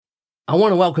I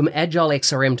want to welcome Agile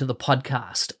XRM to the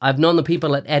podcast. I've known the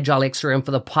people at Agile XRM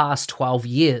for the past 12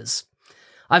 years.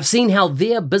 I've seen how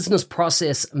their business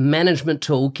process management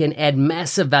tool can add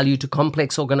massive value to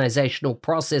complex organizational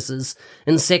processes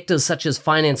in sectors such as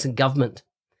finance and government.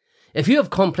 If you have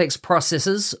complex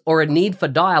processes or a need for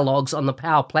dialogues on the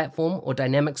Power Platform or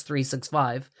Dynamics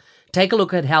 365, take a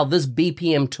look at how this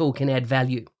BPM tool can add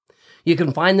value. You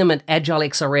can find them at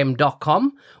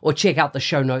agilexrm.com or check out the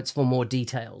show notes for more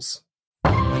details.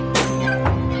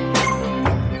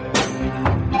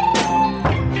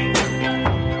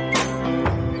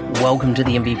 Welcome to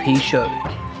the MVP Show.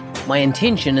 My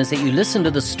intention is that you listen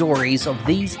to the stories of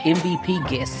these MVP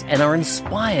guests and are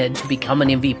inspired to become an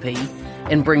MVP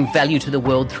and bring value to the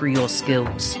world through your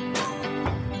skills.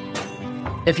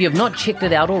 If you have not checked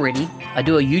it out already, I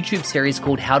do a YouTube series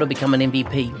called How to Become an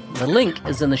MVP. The link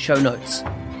is in the show notes.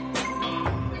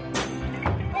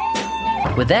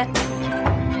 With that,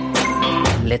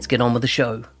 let's get on with the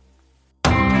show.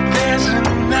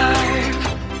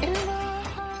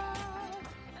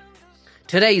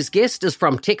 Today's guest is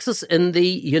from Texas in the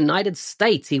United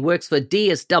States. He works for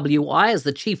DSWI as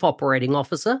the Chief Operating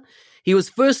Officer. He was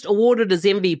first awarded as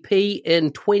MVP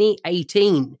in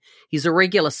 2018. He's a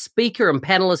regular speaker and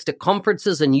panelist at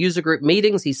conferences and user group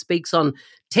meetings. He speaks on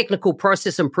technical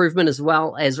process improvement as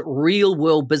well as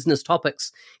real-world business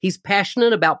topics. He's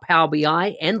passionate about Power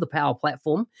BI and the Power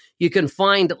Platform. You can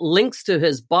find links to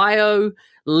his bio,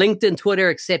 LinkedIn, Twitter,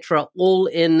 etc., all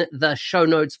in the show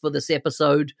notes for this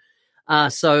episode.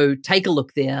 So take a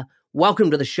look there.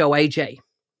 Welcome to the show, AJ.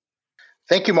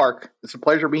 Thank you, Mark. It's a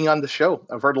pleasure being on the show.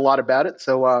 I've heard a lot about it,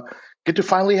 so good to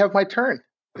finally have my turn.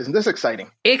 Isn't this exciting?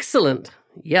 Excellent.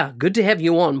 Yeah, good to have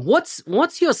you on.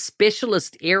 What's your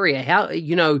specialist area? How,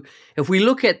 if we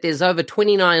look at, there's over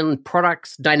 29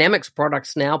 products, Dynamics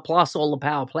products now, plus all the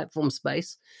Power Platform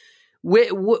space.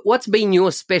 What's been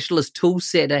your specialist tool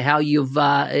set, or how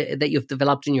that you've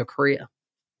developed in your career?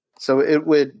 So it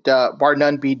would, bar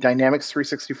none, be Dynamics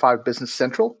 365 Business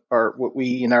Central, or what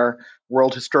we in our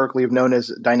world historically have known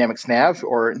as Dynamics Nav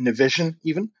or Navision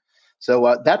even.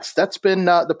 So that's been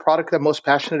the product I'm most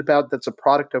passionate about. That's a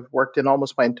product I've worked in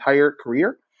almost my entire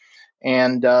career.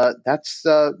 And that's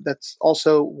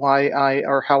also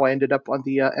how I ended up on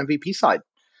the MVP side.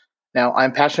 Now,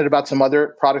 I'm passionate about some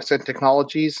other products and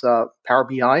technologies, Power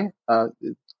BI,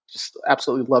 just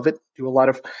absolutely love it. Do a lot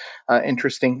of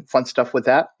interesting, fun stuff with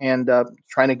that, and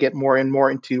trying to get more and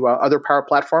more into other Power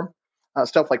Platform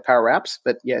stuff like Power Apps.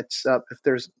 But yeah, it's if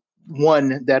there's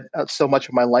one that so much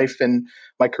of my life and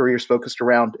my career is focused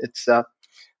around, it's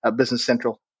Business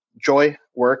Central. Joy,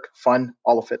 work, fun,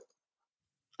 all of it.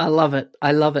 I love it.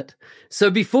 I love it. So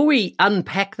before we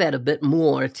unpack that a bit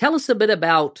more, tell us a bit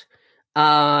about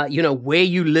where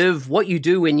you live, what you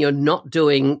do when you're not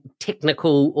doing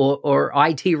technical or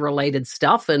IT related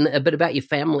stuff, and a bit about your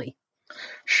family.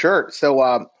 Sure.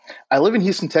 So I live in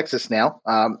Houston, Texas now.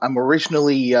 I'm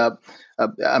originally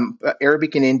I'm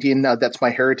Arabic and Indian. That's my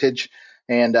heritage.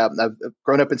 And I've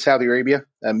grown up in Saudi Arabia.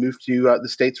 I moved to the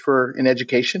States for an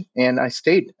education, and I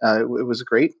stayed. It was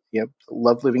great.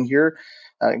 Love living here.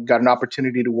 Got an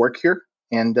opportunity to work here.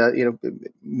 And,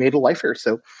 made a life here.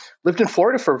 So lived in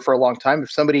Florida for a long time.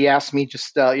 If somebody asked me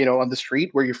just, on the street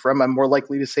where you're from, I'm more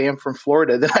likely to say I'm from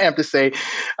Florida than I am to say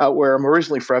where I'm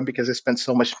originally from, because I spent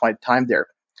so much of my time there.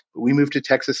 But we moved to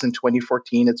Texas in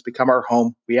 2014. It's become our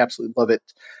home. We absolutely love it.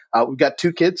 We've got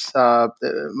 2 kids.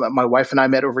 My wife and I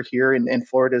met over here in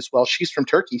Florida as well. She's from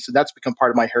Turkey, so that's become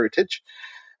part of my heritage.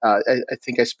 I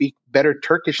think I speak better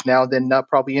Turkish now than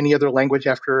probably any other language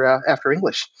after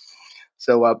English.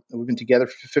 So we've been together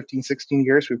for 15, 16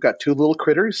 years. We've got 2 little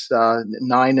critters,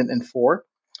 9 and 4.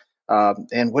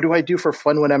 And what do I do for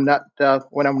fun when I'm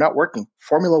not working?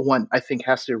 Formula One, I think,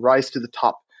 has to rise to the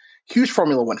top. Huge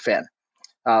Formula One fan.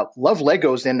 Love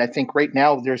Legos, and I think right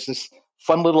now there's this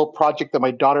fun little project that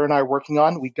my daughter and I are working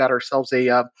on. We got ourselves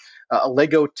a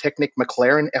Lego Technic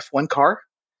McLaren F1 car,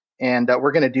 and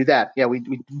we're going to do that. Yeah, we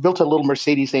built a little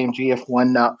Mercedes AMG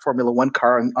F1 Formula One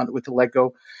car with the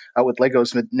Lego. With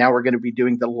Legos, but now we're going to be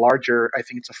doing the larger, I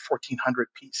think it's a 1,400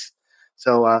 piece.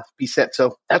 So be set.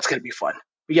 So that's going to be fun.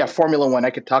 But yeah, Formula One, I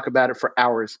could talk about it for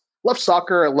hours. Love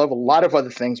soccer. I love a lot of other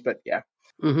things, but yeah.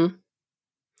 Mm-hmm.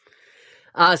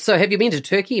 So have you been to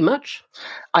Turkey much?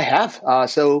 I have.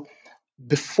 So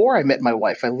before I met my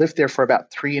wife, I lived there for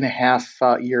about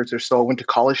 3.5 years or so. I went to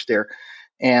college there.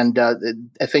 And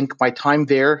I think my time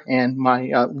there and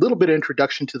my little bit of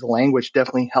introduction to the language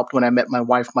definitely helped when I met my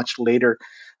wife much later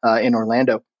in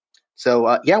Orlando.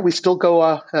 So we still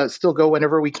go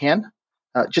whenever we can.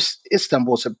 Just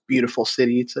Istanbul is a beautiful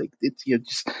city. It's like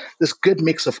just this good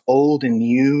mix of old and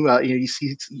new. You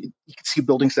can see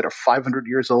buildings that are 500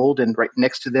 years old, and right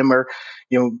next to them are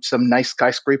some nice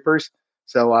skyscrapers.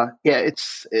 So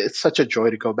it's such a joy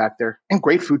to go back there, and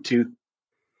great food too.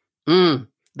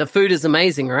 The food is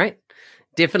amazing, right?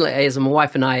 Definitely. As my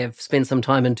wife and I have spent some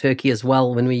time in Turkey as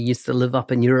well when we used to live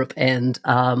up in Europe, and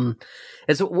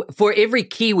it's for every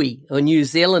Kiwi or New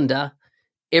Zealander.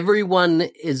 Everyone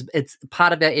it's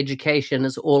part of our education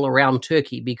is all around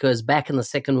Turkey, because back in the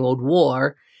Second World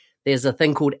War, there's a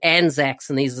thing called Anzacs,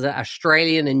 and these are the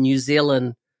Australian and New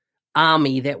Zealand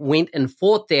army that went and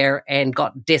fought there and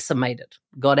got decimated,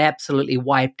 got absolutely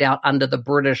wiped out under the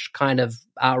British kind of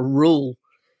rule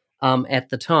at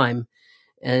the time.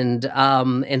 And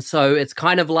so it's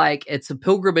kind of like it's a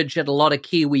pilgrimage that a lot of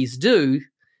Kiwis do,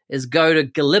 is go to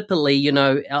Gallipoli,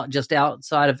 just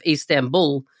outside of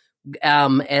Istanbul,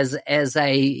 as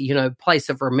a place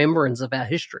of remembrance of our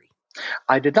history.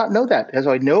 I did not know that. As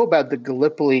I know about the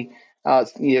Gallipoli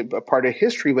part of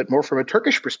history, but more from a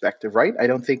Turkish perspective, right? I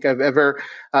don't think I've ever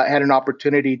had an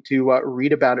opportunity to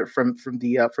read about it from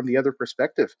the other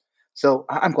perspective. So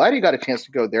I'm glad you got a chance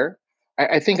to go there.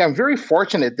 I think I'm very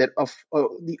fortunate that of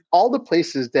all the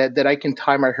places that I can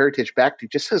tie my heritage back to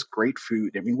just has great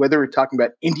food. I mean, whether we're talking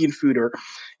about Indian food or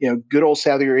good old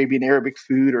Saudi Arabian Arabic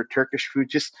food or Turkish food,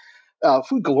 just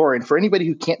food galore. And for anybody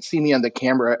who can't see me on the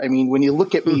camera, I mean, when you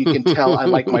look at me, you can tell I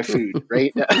like my food,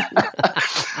 right?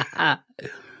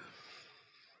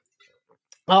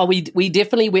 Oh, we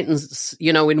definitely went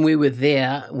and, when we were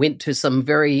there, went to some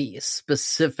very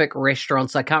specific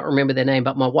restaurants. I can't remember their name,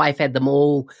 but my wife had them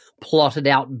all plotted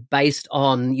out based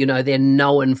on, they're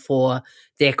known for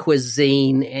their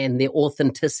cuisine and their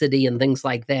authenticity and things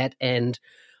like that. And,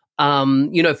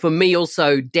 for me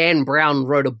also, Dan Brown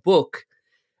wrote a book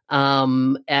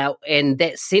and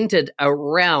that centered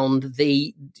around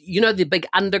the big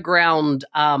underground,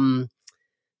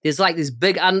 there's like this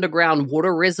big underground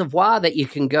water reservoir that you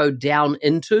can go down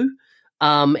into.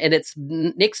 And it's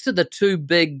next to the two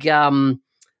big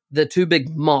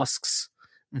mosques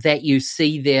that you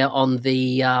see there on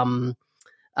the, and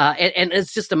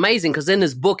it's just amazing because in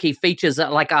his book, he features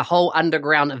like a whole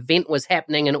underground event was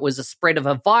happening, and it was a spread of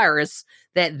a virus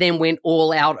that then went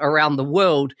all out around the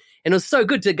world. And it was so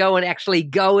good to go and actually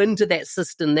go into that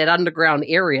system, that underground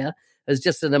area. It was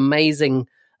just an amazing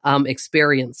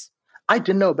experience. I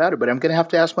didn't know about it, but I'm going to have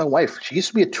to ask my wife. She used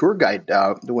to be a tour guide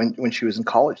when she was in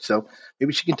college, so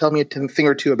maybe she can tell me a thing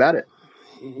or two about it.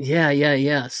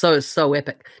 Yeah. So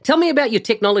epic. Tell me about your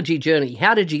technology journey.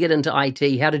 How did you get into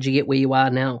IT? How did you get where you are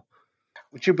now?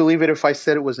 Would you believe it if I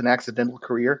said it was an accidental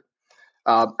career?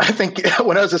 I think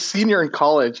when I was a senior in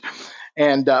college,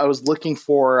 and I was looking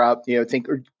for,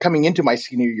 coming into my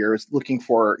senior year, I was looking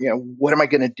for, what am I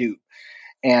going to do?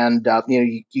 And,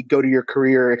 you go to your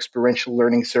career experiential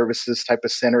learning services type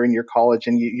of center in your college,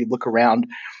 and you look around,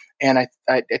 and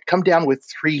I'd come down with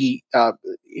 3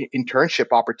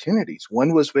 internship opportunities.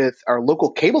 One was with our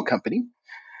local cable company.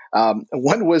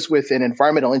 One was with an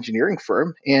environmental engineering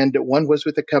firm, and one was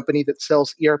with a company that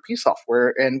sells ERP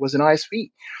software and was an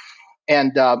ISV.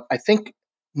 And I think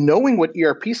knowing what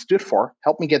ERP stood for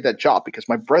helped me get that job, because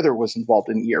my brother was involved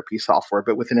in ERP software,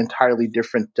 but with an entirely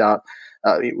different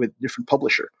different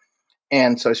publisher.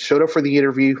 And so I showed up for the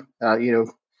interview,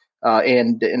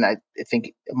 and I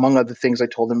think among other things, I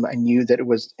told him I knew that it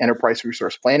was enterprise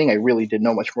resource planning. I really didn't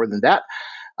know much more than that.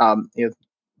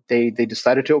 They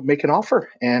decided to make an offer,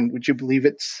 and would you believe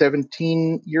it?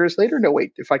 17 years later? No,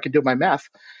 wait, if I could do my math,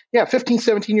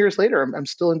 17 years later, I'm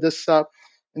still in this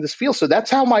field. So that's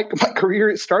how my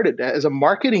career started, as a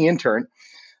marketing intern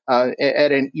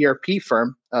at an ERP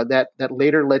firm that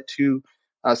later led to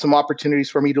some opportunities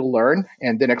for me to learn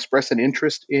and then express an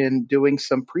interest in doing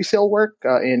some pre-sale work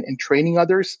and training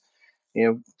others.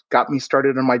 Got me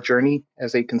started on my journey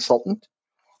as a consultant.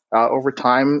 Over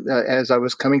time, as I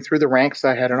was coming through the ranks,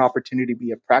 I had an opportunity to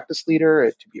be a practice leader,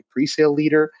 to be a pre-sale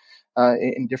leader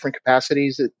in different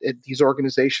capacities at these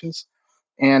organizations.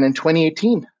 And in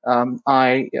 2018,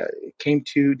 I came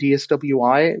to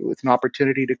DSWI with an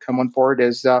opportunity to come on board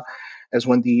as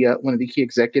one of the key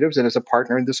executives and as a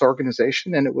partner in this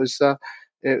organization. And it was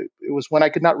one I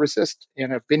could not resist.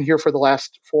 And I've been here for the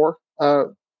last 4,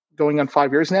 going on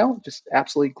 5 years now. Just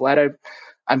absolutely glad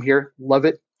I'm here. Love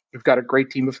it. We've got a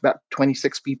great team of about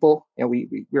 26 people.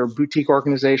 We're a boutique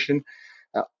organization.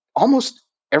 Almost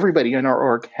everybody in our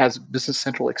org has Business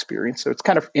Central experience. So it's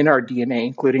kind of in our DNA,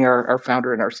 including our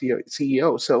founder and our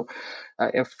CEO. So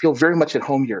I feel very much at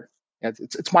home here.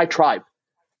 It's my tribe.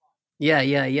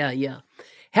 Yeah.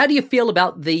 How do you feel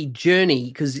about the journey?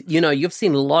 Because, you've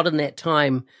seen a lot in that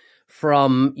time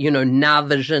from,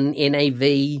 Navision,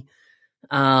 NAV,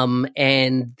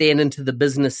 and then into the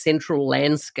Business Central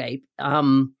landscape.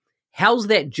 How's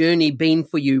that journey been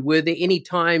for you? Were there any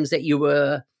times that you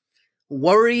were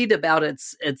worried about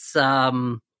its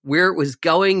where it was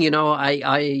going?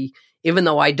 I even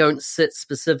though I don't sit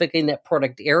specifically in that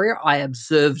product area, I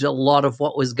observed a lot of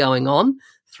what was going on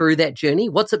through that journey.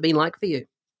 What's it been like for you?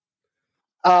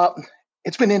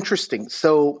 It's been interesting.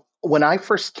 So when I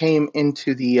first came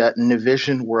into the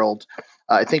Navision world,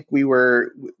 I think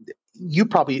you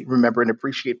probably remember and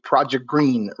appreciate Project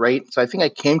Green, right? So I think I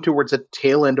came towards the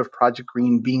tail end of Project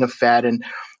Green being a fad, and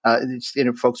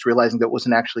folks realizing that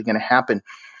wasn't actually going to happen.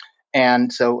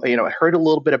 And so, I heard a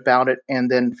little bit about it,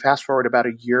 and then fast forward about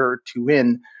a year or two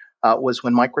in was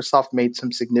when Microsoft made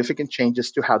some significant changes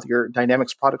to how their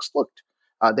Dynamics products looked.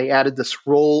 They added this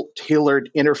role-tailored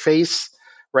interface,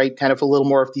 right? Kind of a little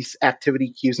more of these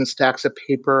activity queues and stacks of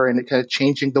paper, and it kind of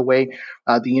changing the way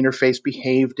the interface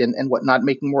behaved and whatnot,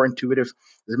 making more intuitive.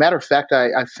 As a matter of fact,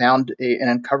 I found and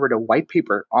uncovered a white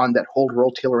paper on that whole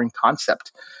role tailoring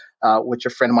concept, which a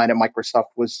friend of mine at Microsoft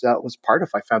was part of.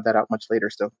 I found that out much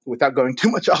later. So without going too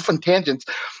much off on tangents,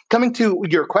 coming to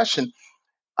your question,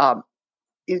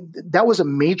 that was a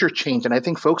major change. And I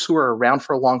think folks who were around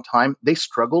for a long time, they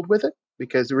struggled with it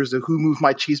because there was a who moved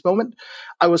my cheese moment.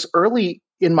 I was early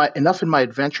enough in my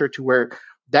adventure to where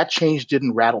that change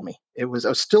didn't rattle me. I was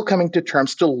still coming to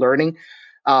terms, still learning.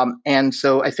 And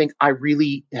so I think I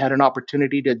really had an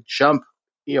opportunity to jump,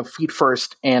 feet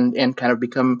first and kind of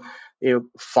become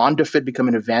fond of it, become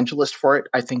an evangelist for it.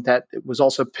 I think that it was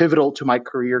also pivotal to my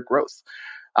career growth.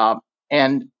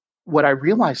 And what I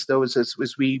realized, though, is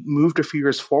as we moved a few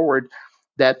years forward,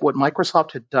 that what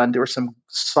Microsoft had done, there were some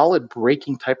solid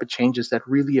breaking type of changes that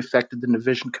really affected the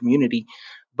Navision community.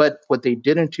 But what they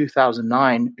did in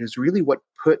 2009 is really what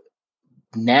put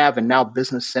Nav and now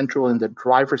Business Central in the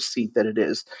driver's seat that it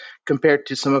is compared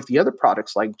to some of the other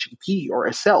products like GP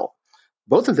or SL.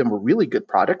 Both of them were really good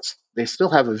products. They still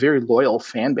have a very loyal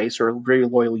fan base or a very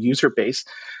loyal user base.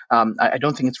 I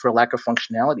don't think it's for a lack of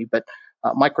functionality, but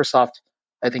Microsoft,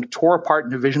 I think, tore apart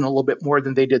Navision a little bit more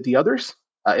than they did the others.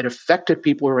 It affected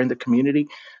people who are in the community,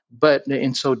 but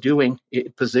in so doing,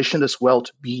 it positioned us well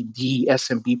to be the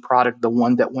SMB product, the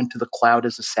one that went to the cloud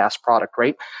as a SaaS product,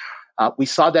 right? We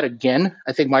saw that again.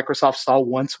 I think Microsoft saw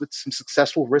once with some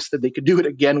successful risks that they could do it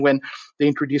again when they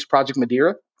introduced Project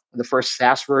Madeira, the first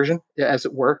SaaS version, as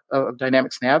it were, of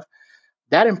Dynamics Nav.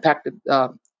 That impacted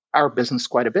our business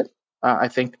quite a bit. I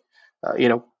think,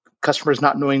 customers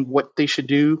not knowing what they should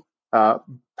do,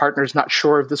 partners not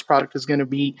sure if this product is going to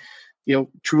be,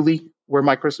 truly where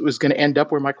Microsoft was going to end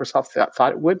up, where Microsoft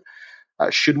thought it would.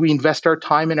 Should we invest our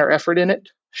time and our effort in it?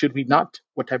 Should we not?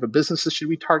 What type of businesses should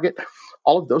we target?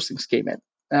 All of those things came in.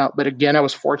 But again, I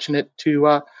was fortunate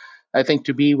to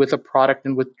be with a product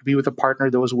and to be with a partner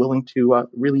that was willing to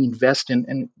really invest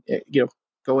and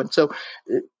go in. So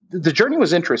the journey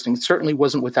was interesting. It certainly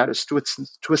wasn't without its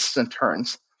twists and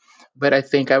turns. But I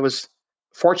think I was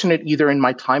fortunate either in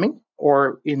my timing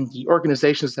or in the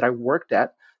organizations that I worked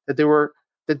at that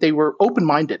they were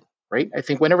open-minded, right? I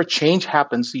think whenever change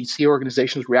happens, you see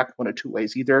organizations react one of two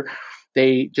ways. Either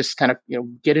they just kind of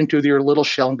get into their little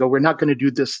shell and go, we're not going to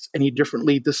do this any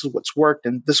differently. This is what's worked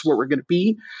and this is what we're going to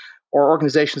be. Or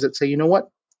organizations that say, you know what,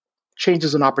 change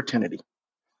is an opportunity.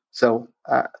 So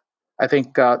I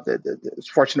think it's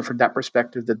fortunate from that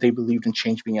perspective that they believed in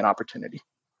change being an opportunity.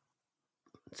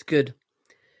 It's good.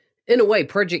 In a way,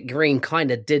 Project Green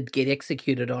kind of did get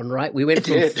executed on, right? We went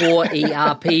from 4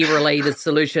 ERP-related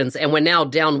solutions, and we're now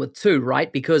down with 2,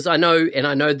 right? Because I know the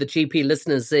GP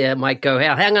listeners there might go,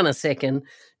 hang on a second,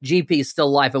 GP is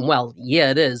still live and well.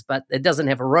 Yeah, it is, but it doesn't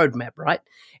have a roadmap, right?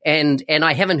 And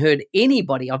I haven't heard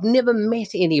anybody, I've never met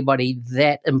anybody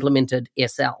that implemented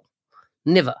SL.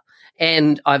 Never.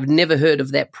 And I've never heard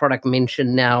of that product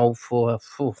mentioned now for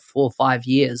 4 or 5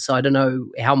 years, so I don't know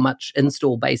how much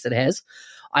install base it has.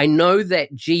 I know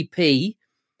that GP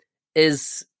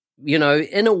is,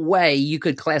 in a way you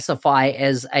could classify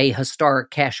as a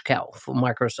historic cash cow for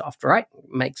Microsoft, right?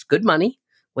 Makes good money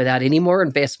without any more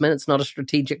investment. It's not a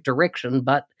strategic direction,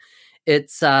 but it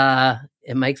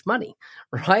makes money,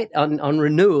 right? On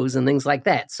renewals and things like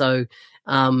that. So,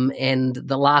 and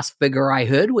the last figure I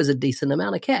heard was a decent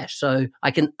amount of cash. So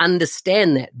I can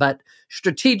understand that, but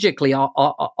strategically,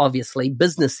 obviously,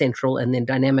 Business Central and then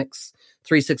Dynamics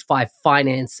 365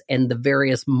 Finance and the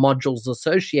various modules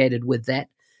associated with that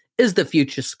is the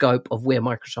future scope of where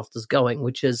Microsoft is going,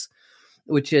 which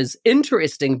is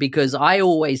interesting because I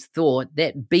always thought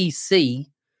that BC,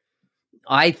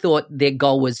 I thought their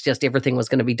goal was just everything was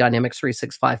going to be Dynamics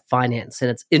 365 Finance.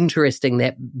 And it's interesting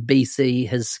that BC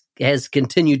has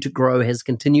continued to grow, has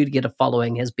continued to get a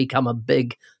following, has become a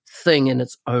big thing in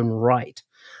its own right,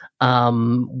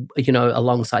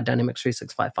 alongside Dynamics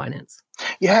 365 Finance.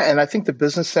 Yeah, and I think the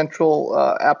Business Central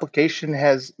application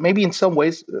has, maybe in some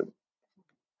ways,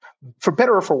 for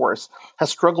better or for worse, has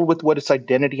struggled with what its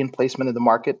identity and placement in the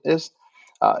market is.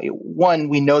 One,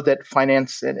 we know that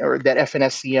finance or that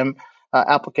FNSCM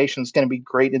application is going to be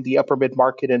great in the upper mid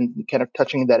market and kind of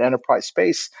touching that enterprise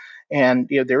space. And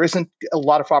there isn't a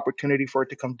lot of opportunity for it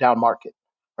to come down market,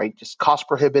 right? Just cost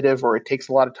prohibitive, or it takes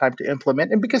a lot of time to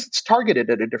implement, and because it's targeted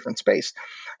at a different space.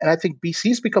 And I think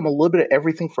BC's become a little bit of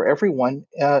everything for everyone,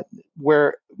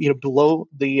 where below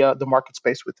the market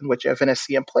space within which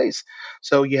FNSCM plays.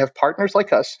 So you have partners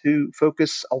like us who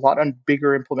focus a lot on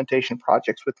bigger implementation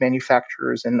projects with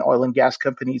manufacturers and oil and gas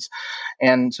companies,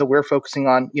 and so we're focusing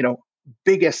on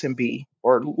big SMB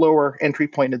or lower entry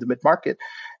point in the mid-market.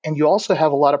 And you also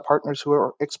have a lot of partners who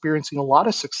are experiencing a lot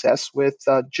of success with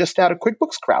just out of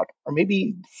QuickBooks crowd, or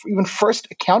maybe even first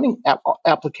accounting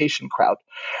application crowd,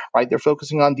 right? They're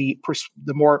focusing on the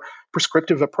more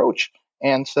prescriptive approach.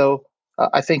 And so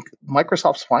I think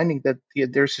Microsoft's finding that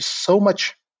there's just so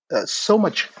much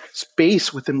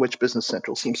space within which Business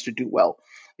Central seems to do well.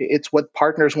 It's what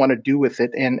partners want to do with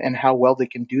it and how well they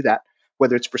can do that,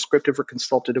 whether it's prescriptive or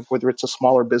consultative, whether it's a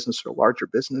smaller business or larger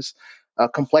business,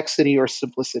 complexity or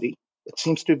simplicity. It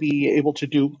seems to be able to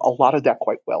do a lot of that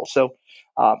quite well. So,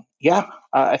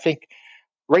 I think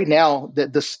right now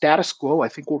the status quo, I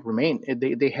think, will remain.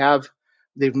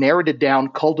 They've narrowed it down,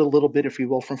 culled it a little bit, if you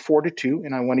will, from 4 to 2.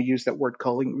 And I want to use that word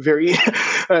culling very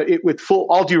with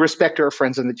all due respect to our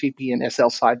friends on the GP and SL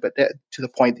side, but to the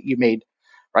point that you made,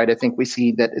 right? I think we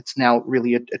see that it's now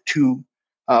really a two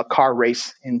car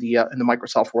race in the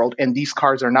Microsoft world, and these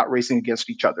cars are not racing against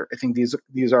each other. I think these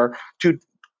are two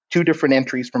different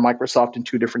entries from Microsoft in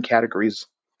two different categories,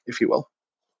 if you will.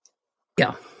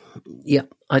 Yeah,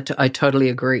 I totally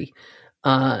agree.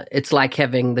 It's like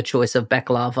having the choice of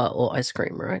baklava or ice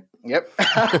cream, right? Yep.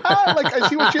 I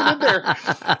see what you did there.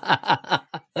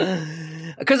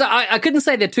 Because I couldn't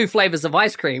say they're two flavors of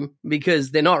ice cream,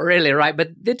 because they're not really, right?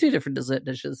 But they're two different dessert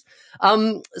dishes.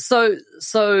 So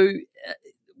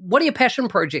what are your passion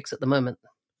projects at the moment?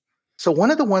 So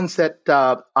one of the ones that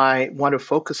I want to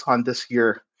focus on this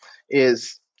year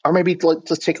is, or maybe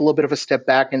let's take a little bit of a step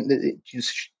back and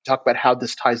just talk about how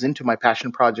this ties into my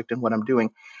passion project and what I'm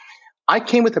doing. I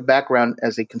came with a background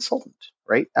as a consultant,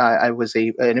 right? I was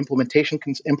an implementation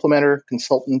implementer,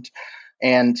 consultant,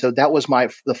 and so that was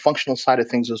the functional side of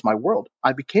things was my world.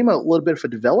 I became a little bit of a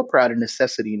developer out of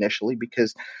necessity initially,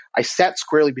 because I sat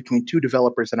squarely between two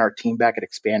developers in our team back at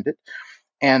Expanded.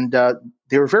 And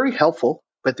they were very helpful,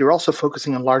 but they were also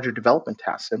focusing on larger development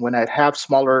tasks. And when I'd have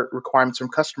smaller requirements from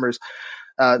customers,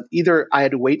 either I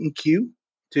had to wait in queue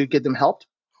to get them helped,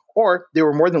 or they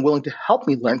were more than willing to help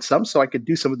me learn some so I could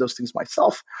do some of those things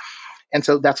myself. And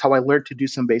so that's how I learned to do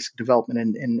some basic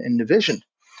development in Navision.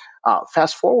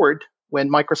 Fast forward, when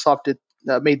Microsoft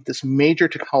made this major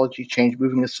technology change,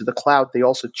 moving us to the cloud, they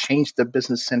also changed the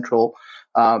Business Central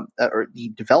or the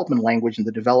development language and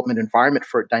the development environment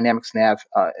for Dynamics Nav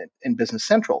in Business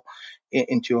Central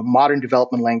into a modern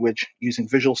development language using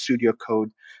Visual Studio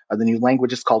Code. The new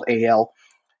language is called AL.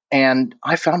 And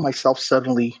I found myself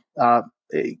suddenly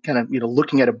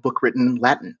looking at a book written in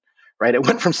Latin. Right, I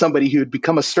went from somebody who had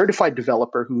become a certified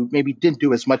developer who maybe didn't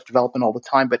do as much development all the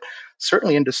time, but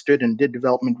certainly understood and did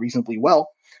development reasonably well,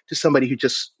 to somebody who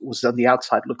just was on the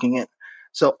outside looking in.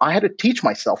 So I had to teach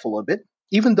myself a little bit,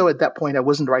 even though at that point I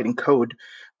wasn't writing code,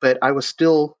 but I was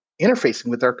still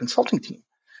interfacing with our consulting team.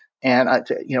 And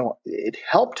it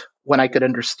helped when I could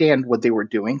understand what they were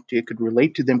doing. I could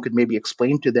relate to them, could maybe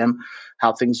explain to them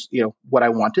how things, what I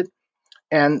wanted.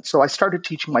 And so I started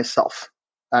teaching myself.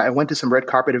 I went to some red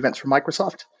carpet events for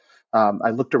Microsoft. I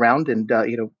looked around and,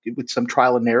 with some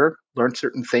trial and error, learned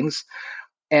certain things.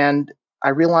 And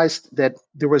I realized that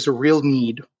there was a real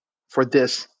need for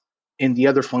this among the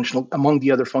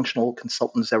other functional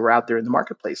consultants that were out there in the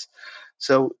marketplace.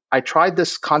 So I tried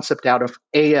this concept out of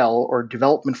AL, or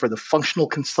development for the functional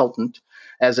consultant,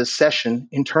 as a session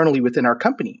internally within our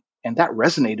company. And that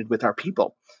resonated with our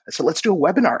people. I said, let's do a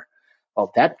webinar.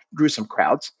 Well, that drew some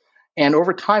crowds. And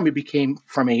over time, it became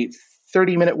from a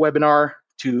 30-minute webinar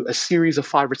to a series of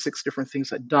 5 or 6 different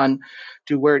things I'd done,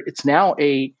 to where it's now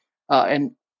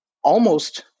and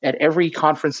almost at every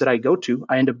conference that I go to,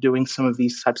 I end up doing some of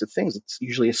these types of things. It's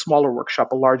usually a smaller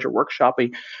workshop, a larger workshop, a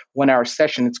 1-hour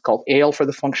session. It's called AL for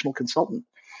the functional consultant.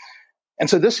 And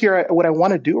so this year, what I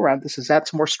want to do around this is add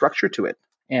some more structure to it,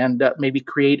 and maybe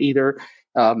create either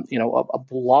a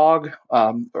blog,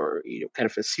 or kind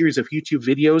of a series of YouTube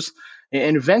videos,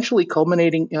 and eventually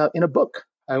culminating in a book.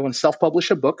 I want to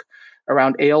self-publish a book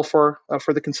around AL for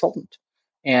the consultant,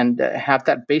 and have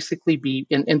that basically be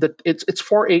it's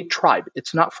for a tribe.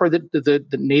 It's not for the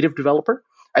native developer.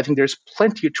 I think there's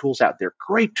plenty of tools out there,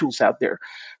 great tools out there,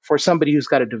 for somebody who's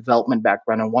got a development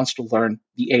background and wants to learn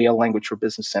the AL language for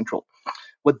Business Central.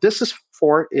 What this is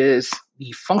for is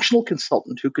the functional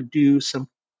consultant who could do some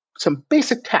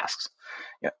basic tasks.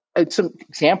 Some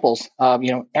examples,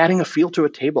 adding a field to a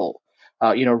table,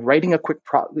 writing a quick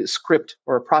script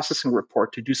or a processing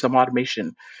report to do some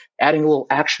automation, adding a little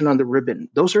action on the ribbon.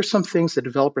 Those are some things that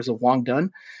developers have long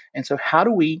done. And so how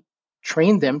do we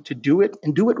train them to do it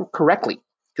and do it correctly?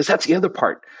 Because that's the other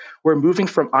part. We're moving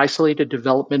from isolated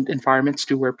development environments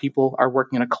to where people are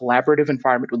working in a collaborative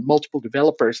environment with multiple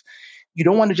developers. You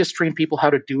don't want to just train people how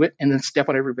to do it and then step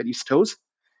on everybody's toes.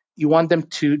 You want them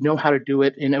to know how to do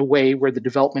it in a way where the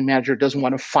development manager doesn't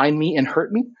want to find me and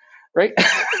hurt me, right?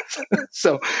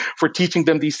 So for teaching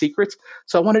them these secrets.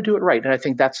 So I want to do it right. And I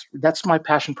think that's my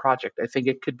passion project. I think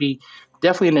it could be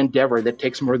definitely an endeavor that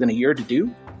takes more than a year to do.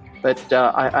 But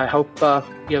I hope,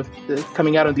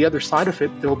 coming out on the other side of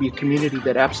it, there will be a community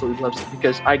that absolutely loves it,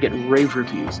 because I get rave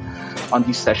reviews on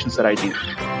these sessions that I do.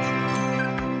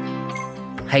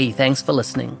 Hey, thanks for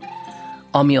listening.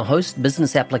 I'm your host,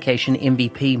 Business Application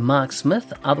MVP Mark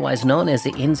Smith, otherwise known as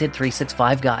the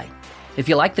NZ365 Guy. If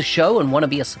you like the show and want to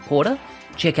be a supporter,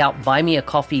 check out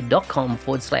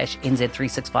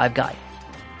buymeacoffee.com/NZ365 Guy.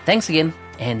 Thanks again,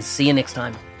 and see you next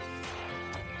time.